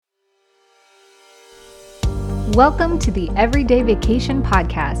Welcome to the Everyday Vacation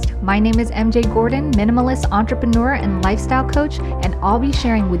Podcast. My name is MJ Gordon, minimalist entrepreneur and lifestyle coach, and I'll be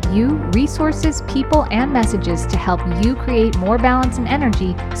sharing with you resources, people, and messages to help you create more balance and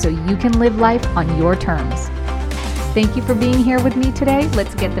energy so you can live life on your terms. Thank you for being here with me today.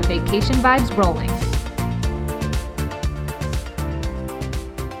 Let's get the vacation vibes rolling.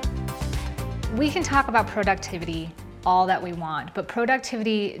 We can talk about productivity all that we want, but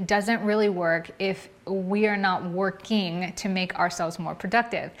productivity doesn't really work if we are not working to make ourselves more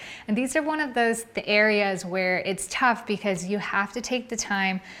productive. And these are one of the areas where it's tough because you have to take the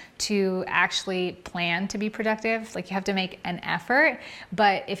time to actually plan to be productive. Like, you have to make an effort,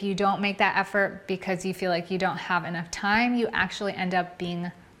 but if you don't make that effort because you feel like you don't have enough time, you actually end up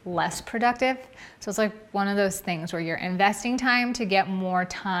being less productive. So it's like one of those things where you're investing time to get more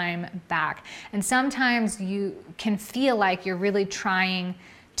time back. And sometimes you can feel like you're really trying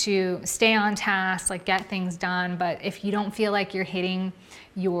to stay on task, like get things done. But if you don't feel like you're hitting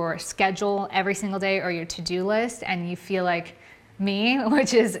your schedule every single day or your to-do list, and you feel like me,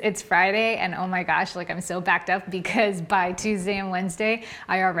 which is it's Friday and oh my gosh, like I'm so backed up because by Tuesday and Wednesday,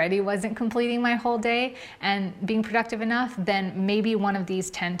 I already wasn't completing my whole day and being productive enough, then maybe one of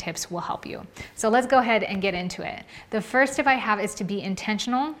these 10 tips will help you. So let's go ahead and get into it. The first tip I have is to be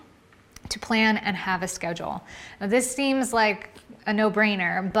intentional, to plan and have a schedule. Now, this seems like a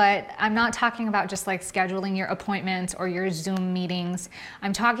no-brainer, but I'm not talking about just like scheduling your appointments or your Zoom meetings.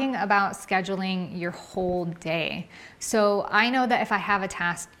 I'm talking about scheduling your whole day. So I know that if I have a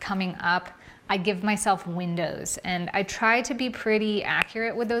task coming up, I give myself windows, and I try to be pretty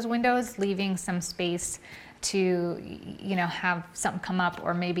accurate with those windows, leaving some space to, have something come up,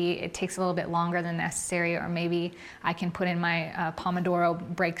 or maybe it takes a little bit longer than necessary, or maybe I can put in my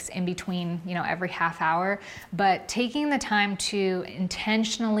Pomodoro breaks in between, every half hour. But taking the time to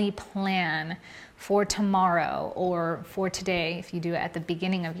intentionally plan for tomorrow or for today, if you do it at the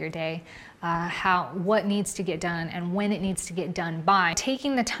beginning of your day, what needs to get done and when it needs to get done by.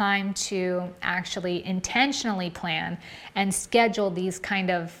 Taking the time to actually intentionally plan and schedule these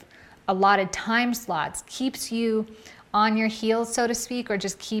kind of allotted time slots keeps you on your heels, so to speak, or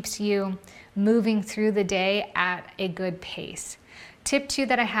just keeps you moving through the day at a good pace. Tip 2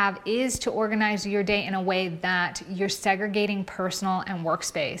 that I have is to organize your day in a way that you're segregating personal and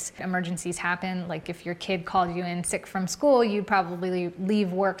workspace. Emergencies happen, like if your kid called you in sick from school, you'd probably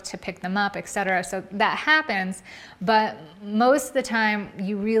leave work to pick them up, etc. So that happens, but most of the time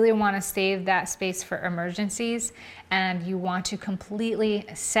you really want to save that space for emergencies, and you want to completely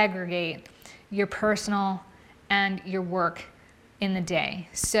segregate your personal and your work in the day.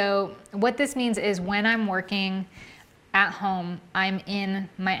 So what this means is when I'm working at home, I'm in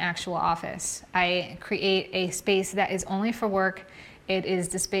my actual office. I create a space that is only for work. It is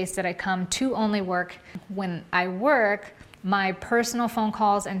the space that I come to only work. When I work, my personal phone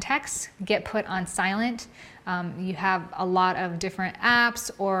calls and texts get put on silent. You have a lot of different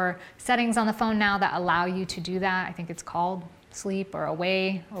apps or settings on the phone now that allow you to do that. I think it's called Sleep or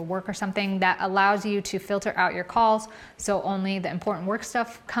Away or Work or something, that allows you to filter out your calls so only the important work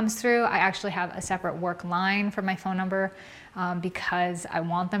stuff comes through. I actually have a separate work line for my phone number because I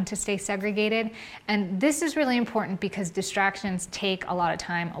want them to stay segregated. And this is really important because distractions take a lot of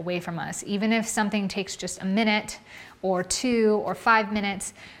time away from us. Even if something takes just a minute or 2 or 5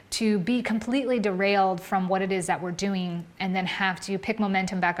 minutes, to be completely derailed from what it is that we're doing and then have to pick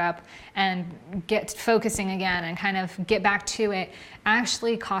momentum back up and get focusing again and kind of get back to it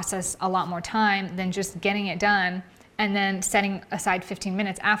actually costs us a lot more time than just getting it done and then setting aside 15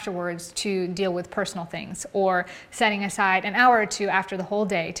 minutes afterwards to deal with personal things, or setting aside an hour or 2 after the whole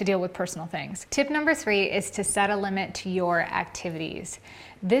day to deal with personal things. Tip number 3 is to set a limit to your activities.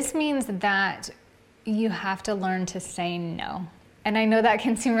 This means that you have to learn to say no. And I know that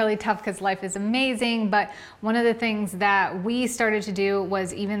can seem really tough because life is amazing, but one of the things that we started to do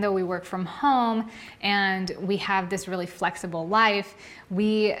was, even though we work from home and we have this really flexible life,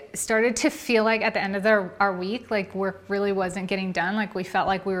 we started to feel like at the end of our week, like work really wasn't getting done. Like we felt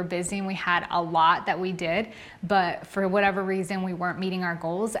like we were busy and we had a lot that we did, but for whatever reason, we weren't meeting our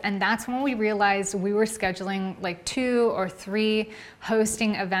goals. And that's when we realized we were scheduling like 2 or 3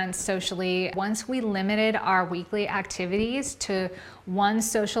 hosting events socially. Once we limited our weekly activities to one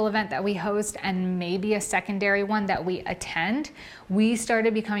social event that we host and maybe a secondary one that we attend, we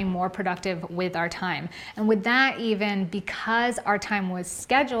started becoming more productive with our time. And with that, even because our time was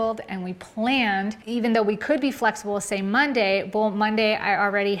scheduled and we planned, even though we could be flexible, say Monday, well, Monday I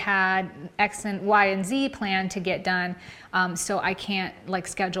already had X and Y and Z planned to get done. So I can't like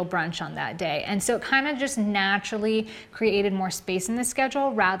schedule brunch on that day. And so it kind of just naturally created more space in the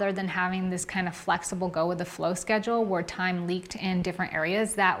schedule rather than having this kind of flexible go with the flow schedule where time leaked in different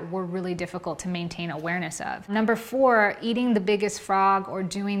areas that were really difficult to maintain awareness of. Number 4, eating the biggest frog or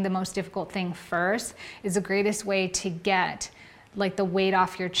doing the most difficult thing first is the greatest way to get like the weight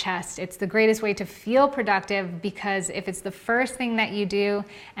off your chest. It's the greatest way to feel productive, because if it's the first thing that you do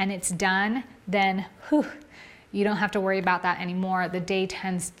and it's done, then you don't have to worry about that anymore. The day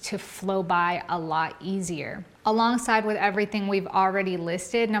tends to flow by a lot easier. Alongside with everything we've already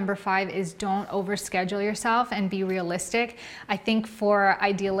listed, number 5 is don't overschedule yourself and be realistic. I think for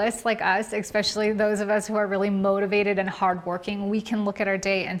idealists like us, especially those of us who are really motivated and hardworking, we can look at our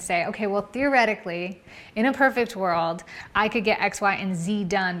day and say, okay, well, theoretically, in a perfect world, I could get X, Y, and Z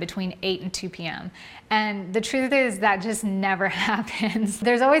done between 8 and 2 p.m. And the truth is that just never happens.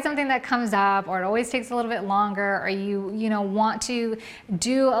 There's always something that comes up, or it always takes a little bit longer, or you want to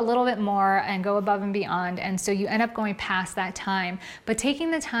do a little bit more and go above and beyond. And so you end up going past that time. But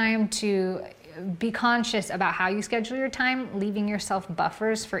taking the time to be conscious about how you schedule your time, leaving yourself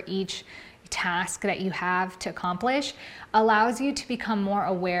buffers for each task that you have to accomplish, allows you to become more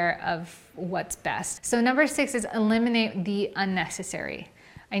aware of what's best. So number 6 is eliminate the unnecessary.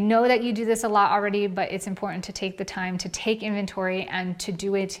 I know that you do this a lot already, but it's important to take the time to take inventory and to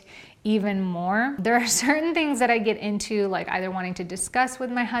do it even more. There are certain things that I get into, like either wanting to discuss with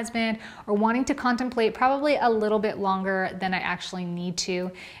my husband or wanting to contemplate probably a little bit longer than I actually need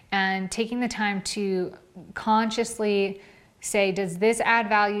to, and taking the time to consciously say, does this add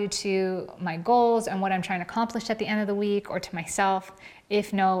value to my goals and what I'm trying to accomplish at the end of the week, or to myself?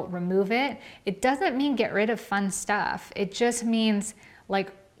 If no, remove it. It doesn't mean get rid of fun stuff. It just means like,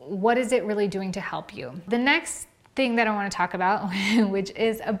 what is it really doing to help you? The next thing that I want to talk about, which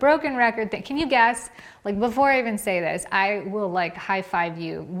is a broken record thing. Can you guess? Like, before I even say this, I will like high five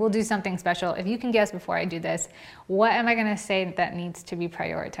you. We'll do something special. If you can guess before I do this, what am I going to say that needs to be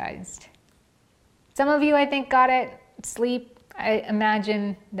prioritized? Some of you, I think, got it. Sleep. I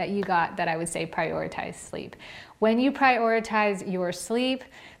imagine that you got that I would say prioritize sleep. When you prioritize your sleep,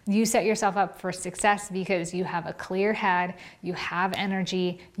 you set yourself up for success because you have a clear head, you have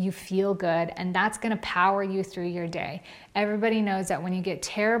energy, you feel good, and that's gonna power you through your day. Everybody knows that when you get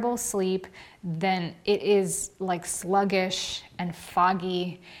terrible sleep, then it is like sluggish and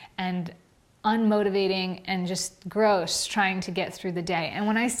foggy and unmotivating and just gross trying to get through the day. And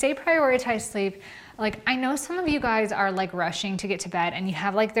when I say prioritize sleep, like I know some of you guys are like rushing to get to bed and you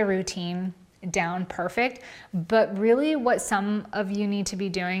have like the routine down perfect, but really what some of you need to be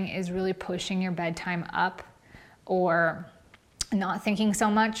doing is really pushing your bedtime up, or not thinking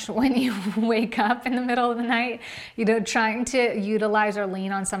so much when you wake up in the middle of the night, trying to utilize or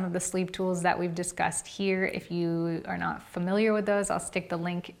lean on some of the sleep tools that we've discussed here. If you are not familiar with those, I'll stick the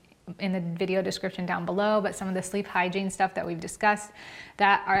link in the video description down below, but some of the sleep hygiene stuff that we've discussed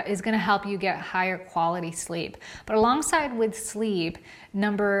is going to help you get higher quality sleep. But alongside with sleep,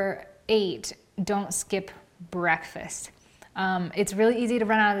 number 8, don't skip breakfast. It's really easy to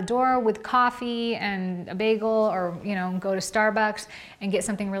run out of the door with coffee and a bagel, or go to Starbucks and get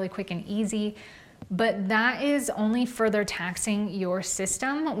something really quick and easy. But that is only further taxing your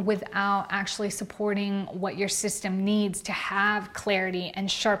system without actually supporting what your system needs to have clarity and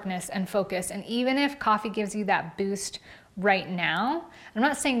sharpness and focus. And even if coffee gives you that boost right now, I'm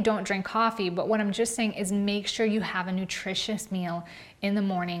not saying don't drink coffee, but what I'm just saying is make sure you have a nutritious meal in the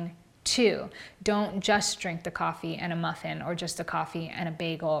morning too. Don't just drink the coffee and a muffin, or just the coffee and a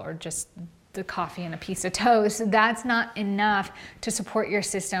bagel, or just the coffee and a piece of toast. That's not enough to support your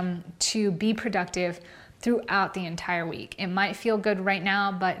system to be productive throughout the entire week. It might feel good right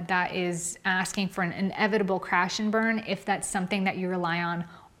now, but that is asking for an inevitable crash and burn if that's something that you rely on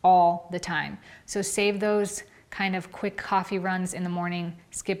all the time. So save those kind of quick coffee runs in the morning,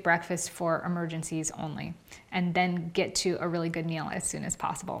 skip breakfast for emergencies only, and then get to a really good meal as soon as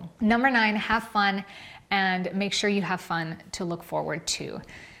possible. Number 9, have fun, and make sure you have fun to look forward to.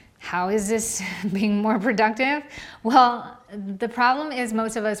 How is this being more productive? Well, the problem is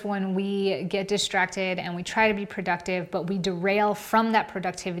most of us, when we get distracted and we try to be productive, but we derail from that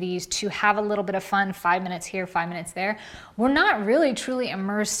productivity to have a little bit of fun, 5 minutes here, 5 minutes there, we're not really truly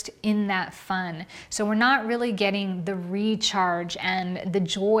immersed in that fun. So we're not really getting the recharge and the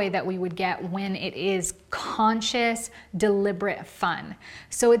joy that we would get when it is conscious, deliberate fun.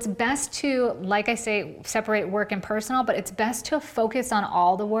 So it's best to, like I say, separate work and personal, but it's best to focus on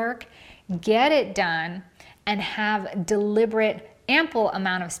all the work, get it done, and have deliberate, ample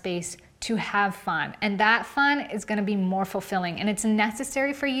amount of space to have fun. And that fun is going to be more fulfilling. And it's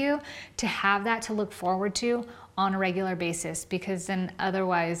necessary for you to have that to look forward to on a regular basis, because then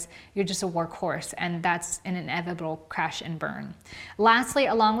otherwise you're just a workhorse, and that's an inevitable crash and burn. Lastly,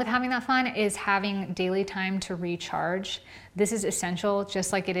 along with having that fun, is having daily time to recharge. This is essential,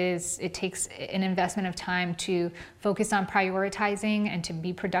 just like it takes an investment of time to focus on prioritizing and to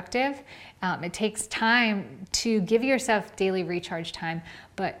be productive. It takes time to give yourself daily recharge time,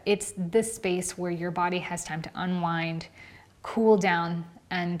 but it's this space where your body has time to unwind, cool down,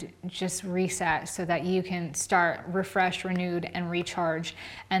 and just reset so that you can start refreshed, renewed, and recharge.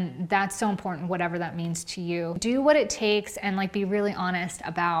 And that's so important, whatever that means to you. Do what it takes, and be really honest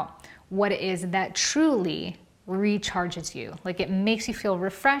about what it is that truly recharges you. It makes you feel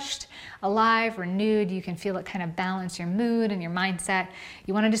refreshed, alive, renewed. You can feel it kind of balance your mood and your mindset.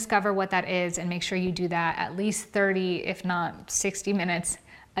 You want to discover what that is and make sure you do that at least 30, if not 60 minutes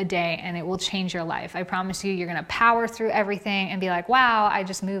a day, and it will change your life. I promise you, you're going to power through everything and be like, wow, I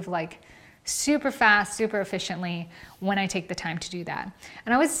just move super fast, super efficiently when I take the time to do that.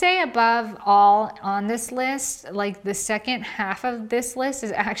 And I would say above all on this list, the second half of this list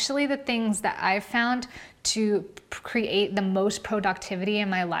is actually the things that I've found to create the most productivity in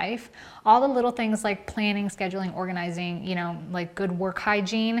my life. All the little things like planning, scheduling, organizing, good work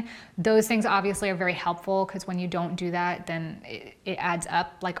hygiene, those things obviously are very helpful, because when you don't do that, then it adds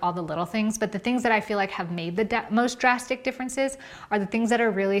up, all the little things. But the things that I feel like have made the most drastic differences are the things that are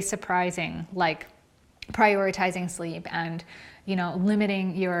really surprising, like prioritizing sleep and,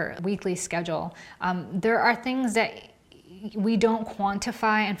 limiting your weekly schedule. There are things that we don't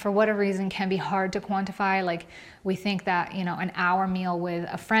quantify, and for whatever reason can be hard to quantify. We think that, an hour meal with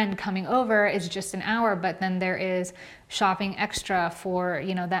a friend coming over is just an hour, but then there is shopping extra for,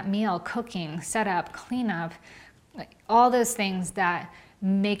 that meal, cooking, setup, cleanup, all those things that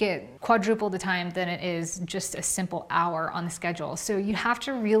make it quadruple the time than it is just a simple hour on the schedule. So you have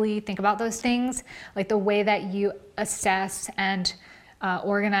to really think about those things, the way that you assess and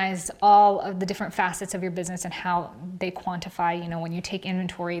organize all of the different facets of your business and how they quantify, when you take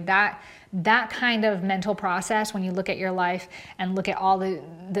inventory, that kind of mental process, when you look at your life and look at all the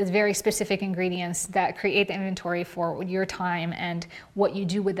very specific ingredients that create the inventory for your time and what you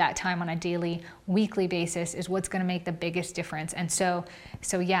do with that time on a daily, weekly basis, is what's going to make the biggest difference. And so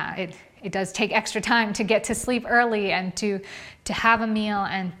yeah, it does take extra time to get to sleep early and to have a meal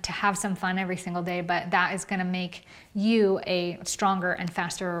and to have some fun every single day, but that is going to make you a stronger and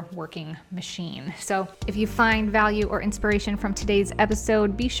faster working machine. So if you find value or inspiration from today's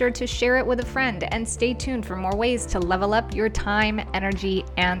episode, be sure to share it with a friend, and stay tuned for more ways to level up your time, energy,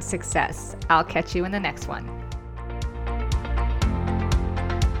 and success. I'll catch you in the next one.